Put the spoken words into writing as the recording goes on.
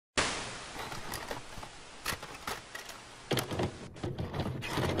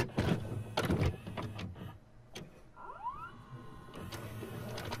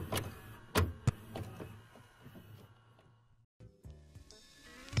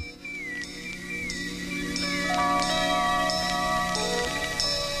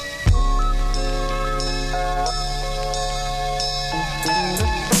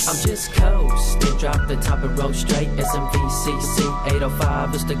the top and roll straight. SMVCC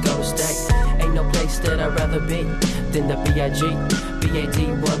 805 is the go state. Ain't no place that I'd rather be than the BIG,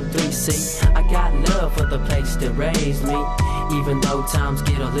 BAD13C. I got love for the place that raised me, even though times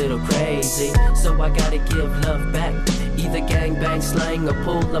get a little crazy. So I gotta give love back, either gang bang slang or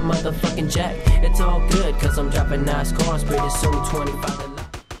pull a motherfucking jack. It's all good cause I'm dropping nice cars pretty soon, 25 to life.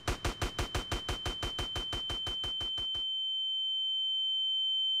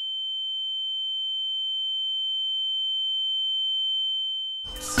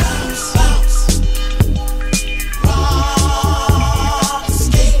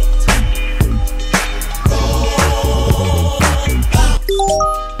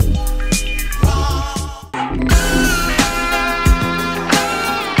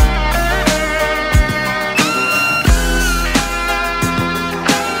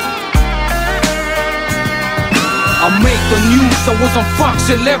 I make the news, I was on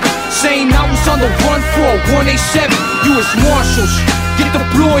Fox 11, saying I was on the run for a 187. U.S. Marshals, get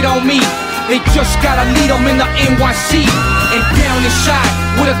deployed on me. They just gotta lead them in the NYC. And down inside,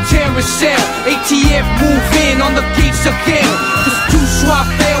 with a terrorist cell, ATF move in on the gates of hell. Cause two swap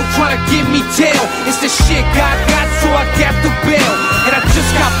failed, trying to give me tail. It's the shit God got, so I got the bail. And I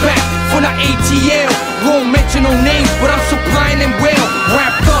just got back from the ATL. Won't mention no names, but I'm supplying them well.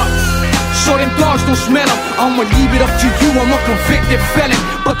 Wrapped up, so them dogs don't smell them. I'ma leave it up to you, I'm a convicted felon.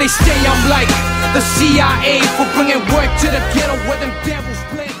 But they say I'm like the CIA for bringing work to the ghetto where them down.